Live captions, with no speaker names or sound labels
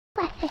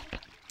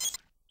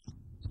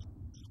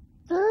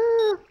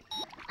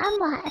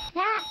what's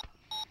that?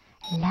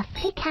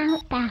 Lovely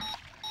countdown.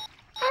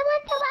 I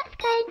wonder what's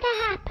going to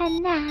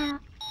happen now.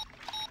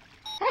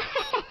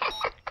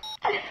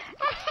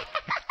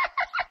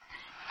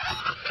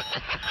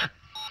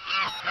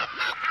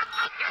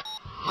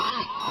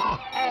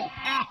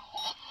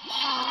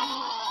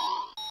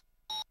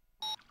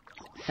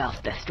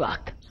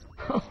 Self-destruct.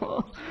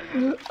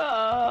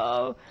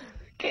 Oh,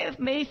 give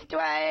me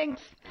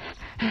strength.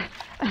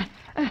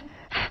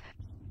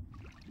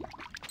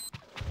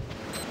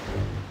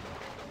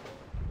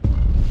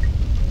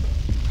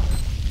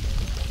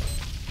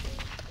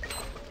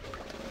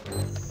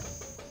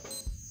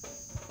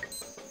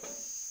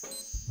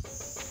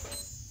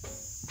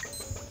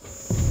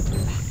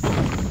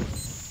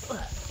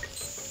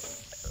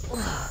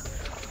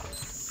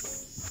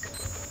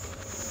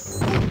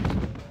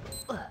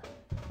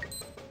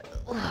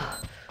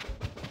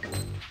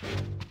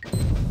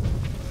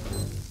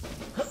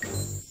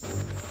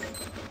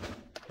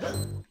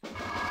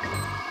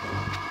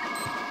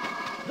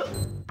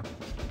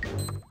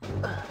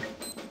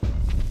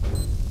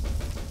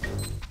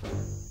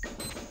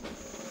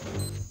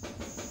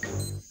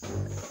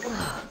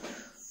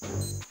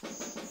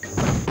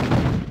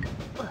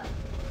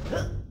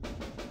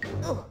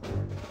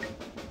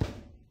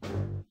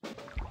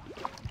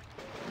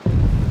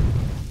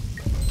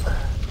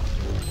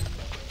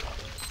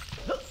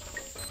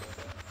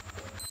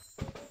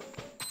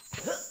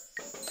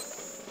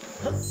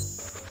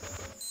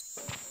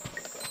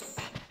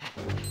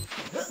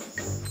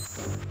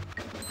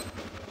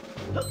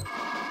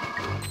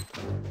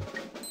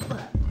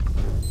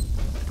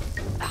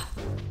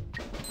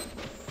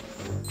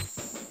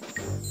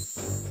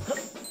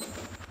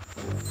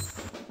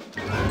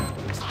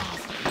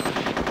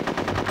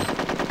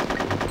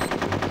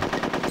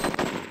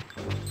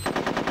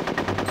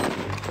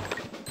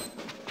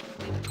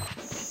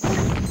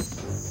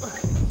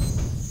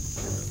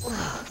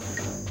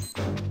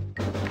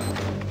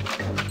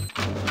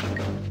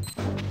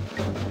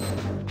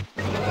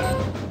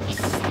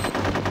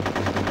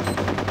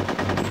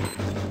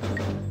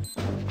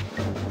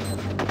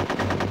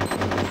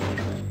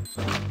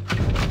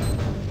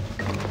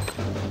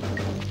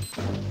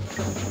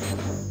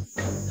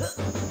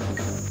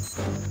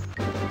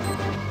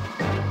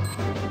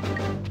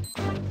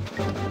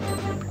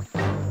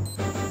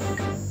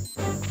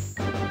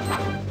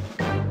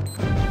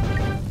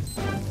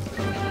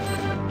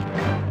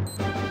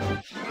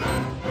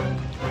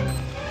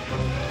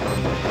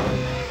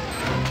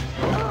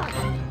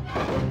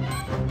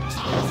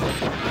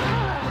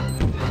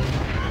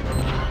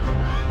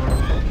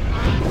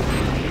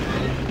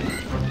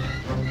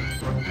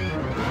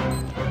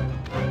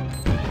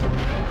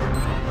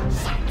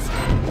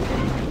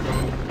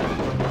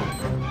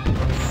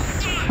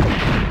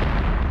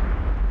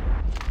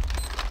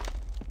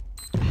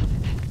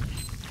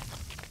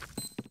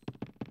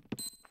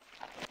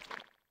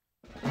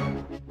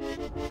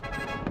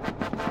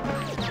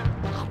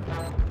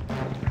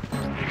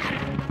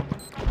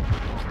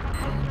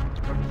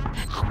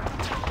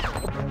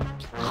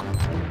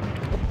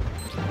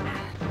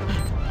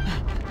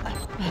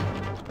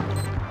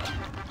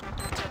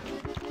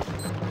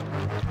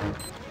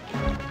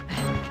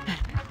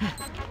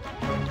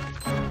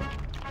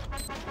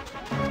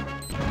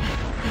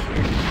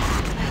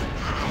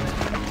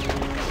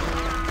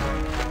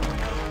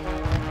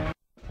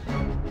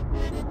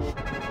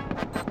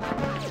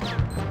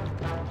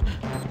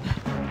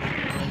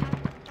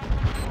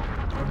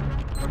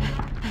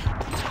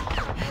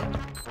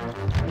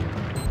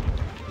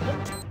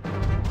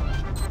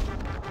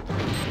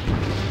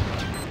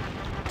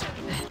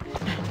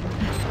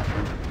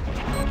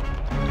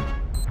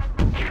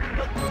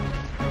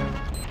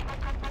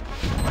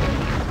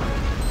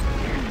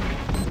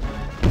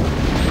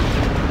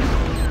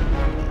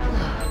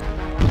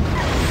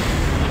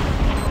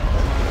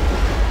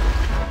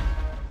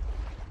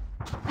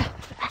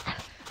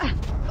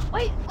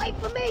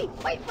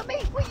 Wait for me!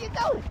 Where you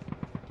going?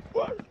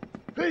 What?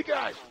 Hey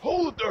guys,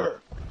 hold it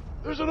there!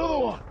 There's another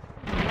one!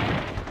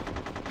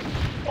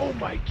 Oh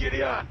my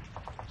Gideon!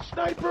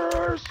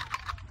 Snipers!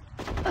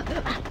 Get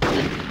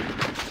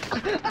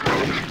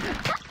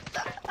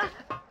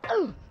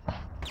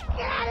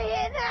out of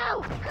here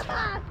now! Come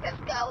on,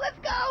 let's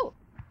go!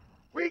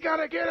 We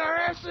gotta get our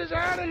asses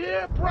out of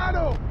here,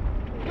 pronto!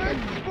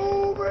 Let's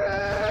move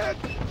it!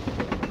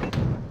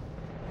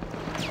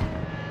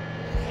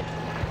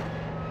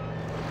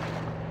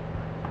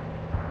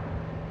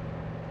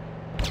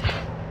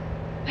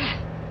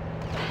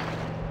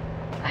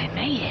 I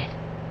made it.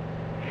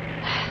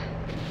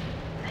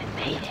 I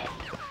made it.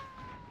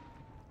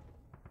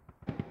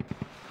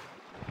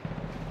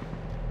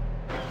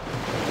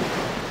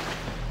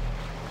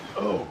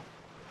 Oh,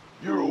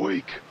 you're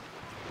awake.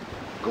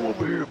 Come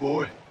over here,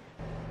 boy.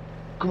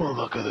 Come on,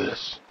 look at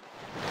this.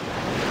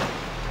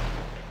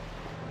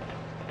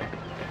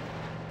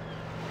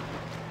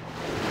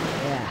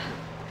 Yeah.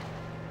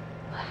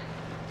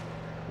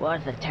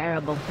 Was a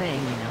terrible thing,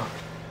 you know.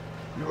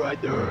 You're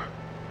right there.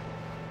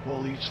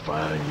 All these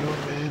fine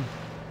young men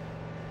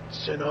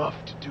sent off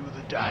to do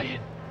the dying.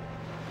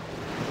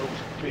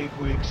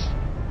 bigwigs,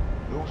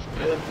 those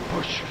pen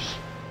pushers,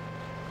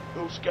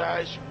 those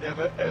guys who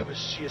never ever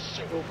see a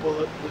single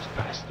bullet whiz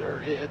past their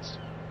heads.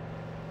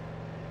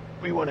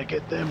 We want to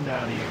get them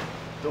down here.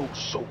 Those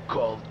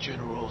so-called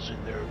generals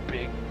in their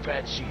big,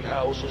 fancy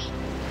houses,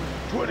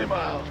 20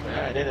 miles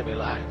behind enemy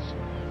lines.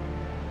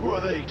 Who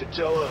are they to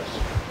tell us?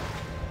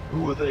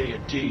 Who are they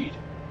indeed?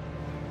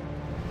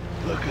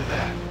 Look at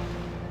that.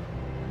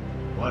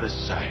 What a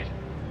sight.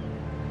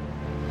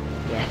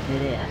 Yes,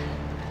 it is.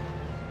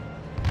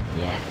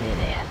 Yes, it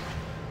is.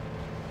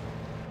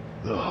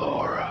 The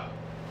horror.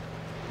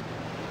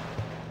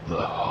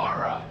 The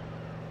horror.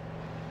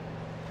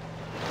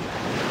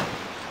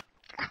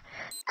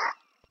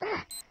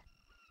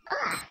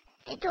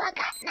 Did I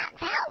got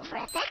knocked out for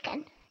a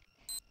second?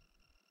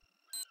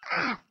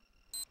 Oh,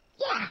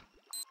 yeah.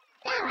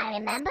 Now I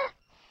remember.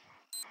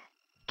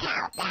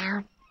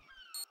 Countdown.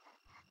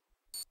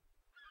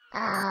 Oh,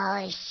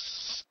 I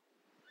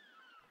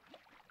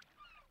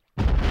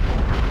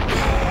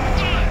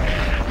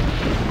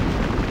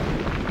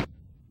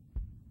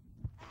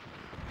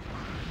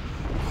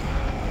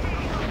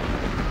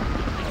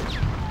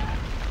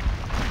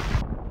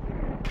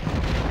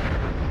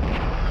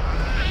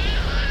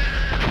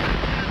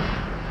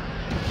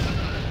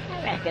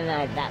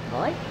recognize that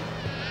voice.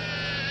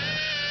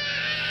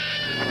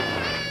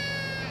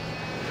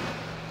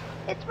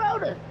 It's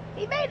Rhoda.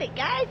 He made it,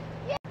 guys.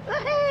 Yeah.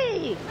 Hey!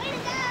 way to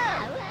go!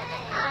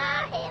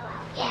 Our hero.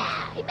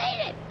 Yeah, he made